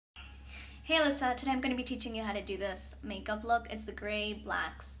Hey Alyssa, today I'm going to be teaching you how to do this makeup look. It's the gray,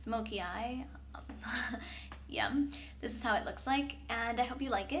 black, smoky eye. Yum. This is how it looks like, and I hope you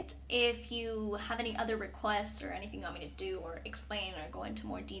like it. If you have any other requests or anything you want me to do or explain or go into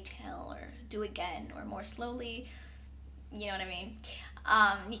more detail or do again or more slowly, you know what I mean,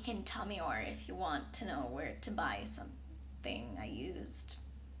 you can tell me, or if you want to know where to buy something I used,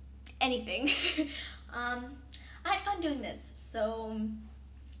 anything. I had fun doing this, so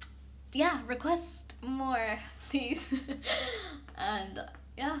yeah, request more, please. And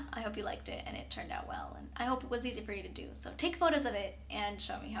yeah, I hope you liked it and it turned out well, and I hope it was easy for you to do. So take photos of it and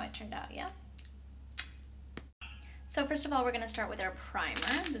show me how it turned out, yeah? So first of all, we're gonna start with our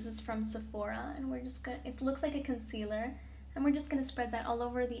primer. This is from Sephora, and we're just gonna, it looks like a concealer, and we're just gonna spread that all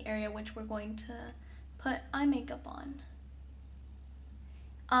over the area which we're going to put eye makeup on.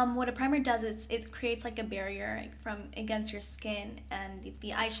 What a primer does is it creates like a barrier against your skin and the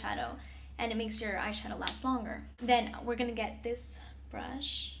eyeshadow, and it makes your eyeshadow last longer. Then we're gonna get this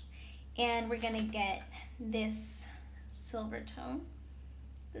brush, and we're gonna get this silver tone,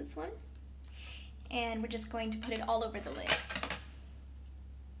 this one, and we're just going to put it all over the lid.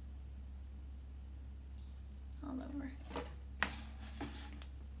 All over.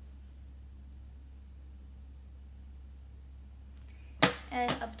 And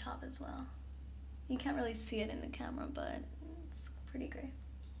up top as well. You can't really see it in the camera, but it's pretty great.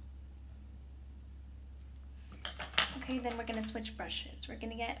 Okay, then we're gonna switch brushes. We're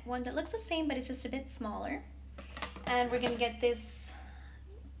gonna get one that looks the same, but it's just a bit smaller. And we're gonna get this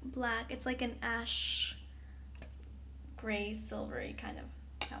black, it's like an ash gray, silvery kind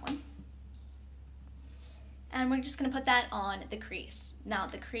of, that one. And we're just gonna put that on the crease. Now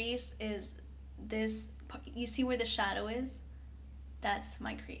the crease is this, you see where the shadow is? That's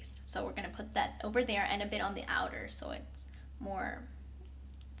my crease. So we're gonna put that over there and a bit on the outer so it's more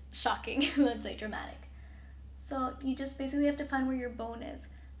shocking, let's say dramatic. So you just basically have to find where your bone is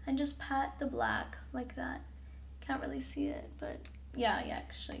and just pat the black like that. Can't really see it, but yeah,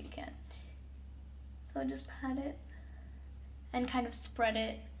 actually you can. So just pat it and kind of spread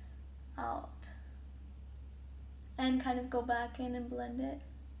it out and kind of go back in and blend it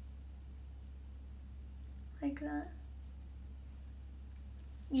like that.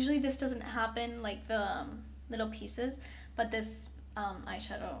 Usually this doesn't happen, like the little pieces, but this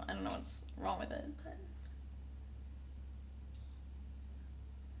eyeshadow, I don't know what's wrong with it, but.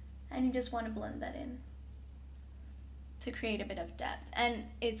 And you just want to blend that in to create a bit of depth. And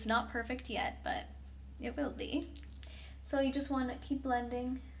it's not perfect yet, but it will be. So you just want to keep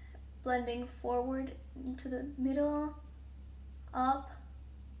blending forward into the middle, up,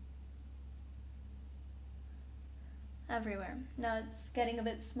 everywhere. Now it's getting a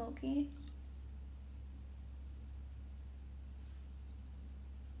bit smoky.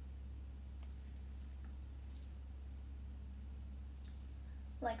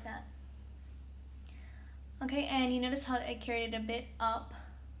 Like that. Okay, and you notice how I carried it a bit up.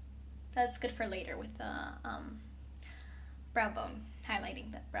 That's good for later with the brow bone,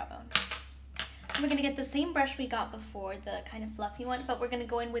 highlighting the brow bone. We're gonna get the same brush we got before, the kind of fluffy one, but we're gonna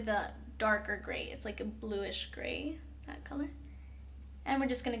go in with a darker gray. It's like a bluish gray, that color. And we're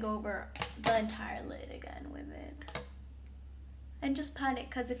just gonna go over the entire lid again with it. And just pat it,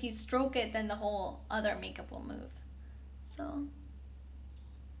 because if you stroke it, then the whole other makeup will move. So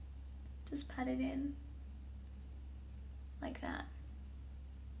just pat it in like that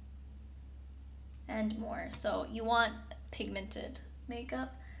and more. So you want pigmented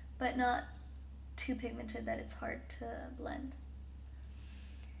makeup, but not too pigmented that it's hard to blend.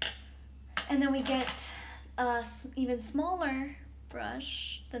 And then we get a even smaller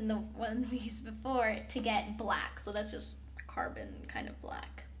brush than the one we used before to get black. So that's just carbon kind of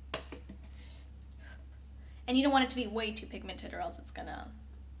black. And you don't want it to be way too pigmented or else it's gonna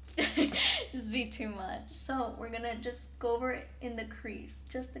just be too much. So we're gonna just go over it in the crease,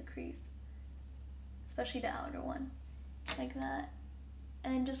 just the crease, especially the outer one, like that,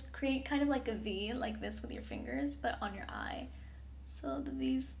 and just create kind of like a V like this with your fingers, but on your eye. So the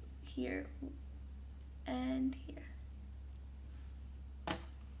V's here and here,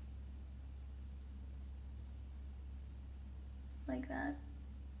 like that,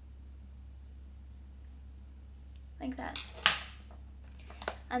 like that.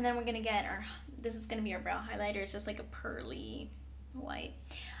 And then we're gonna get our, this is gonna be our brow highlighter. It's just like a pearly white.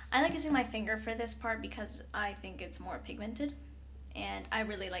 I like using my finger for this part because I think it's more pigmented, and I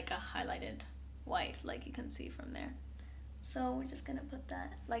really like a highlighted white, like you can see from there. So we're just gonna put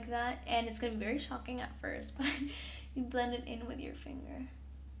that like that, and it's gonna be very shocking at first, but you blend it in with your finger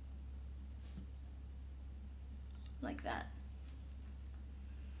like that.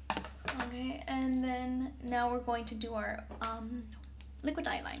 Okay, and then now we're going to do our liquid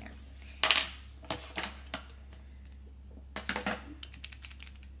eyeliner.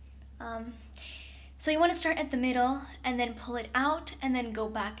 So you want to start at the middle and then pull it out and then go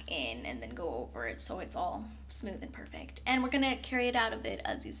back in and then go over it so it's all smooth and perfect. And we're going to carry it out a bit,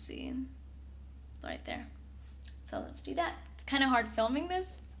 as you see right there. So let's do that. It's kind of hard filming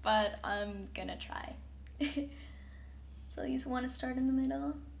this, but I'm gonna try. So you want to start in the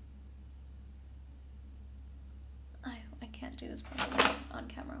middle. I can't do this properly on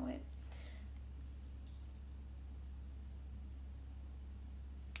camera, wait.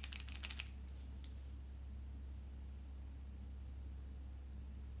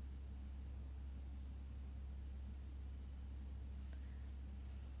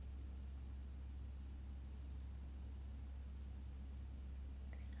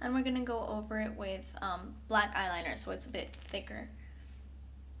 And we're gonna go over it with black eyeliner so it's a bit thicker.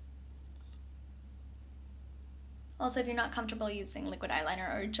 Also, if you're not comfortable using liquid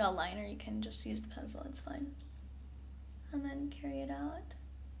eyeliner or gel liner, you can just use the pencil, it's fine. And then carry it out.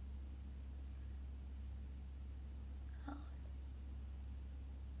 Oh.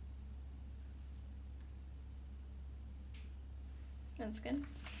 That's good.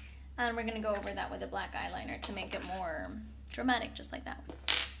 And we're gonna go over that with a black eyeliner to make it more dramatic, just like that.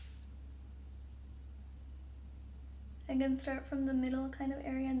 Again, start from the middle kind of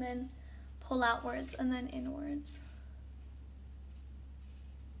area and then pull outwards and then inwards.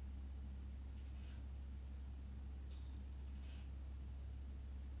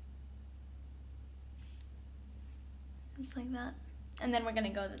 Just like that. And then we're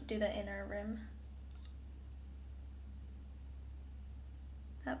gonna go do the inner rim.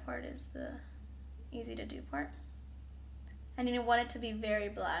 That part is the easy to do part. And you want it to be very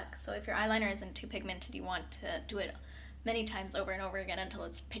black. So if your eyeliner isn't too pigmented, you want to do it many times over and over again until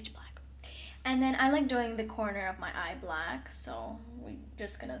it's pitch black. And then I like doing the corner of my eye black, so we're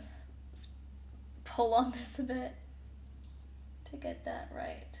just gonna pull on this a bit to get that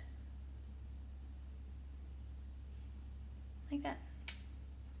right. Like that.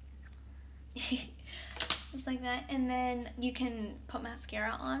 Just like that. And then you can put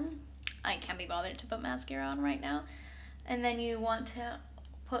mascara on. I can't be bothered to put mascara on right now. And then you want to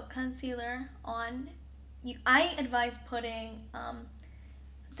put concealer on. I advise putting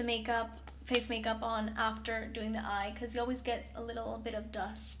the makeup, face makeup on after doing the eye, because you always get a little bit of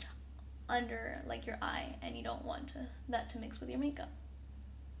dust under like your eye and you don't want that to mix with your makeup.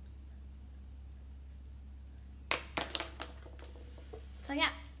 So yeah.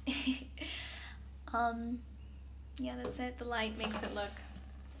 Yeah, that's it. The light makes it look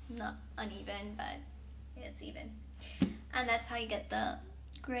not uneven, but it's even. And that's how you get the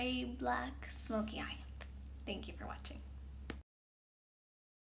gray, black, smoky eye. Thank you for watching.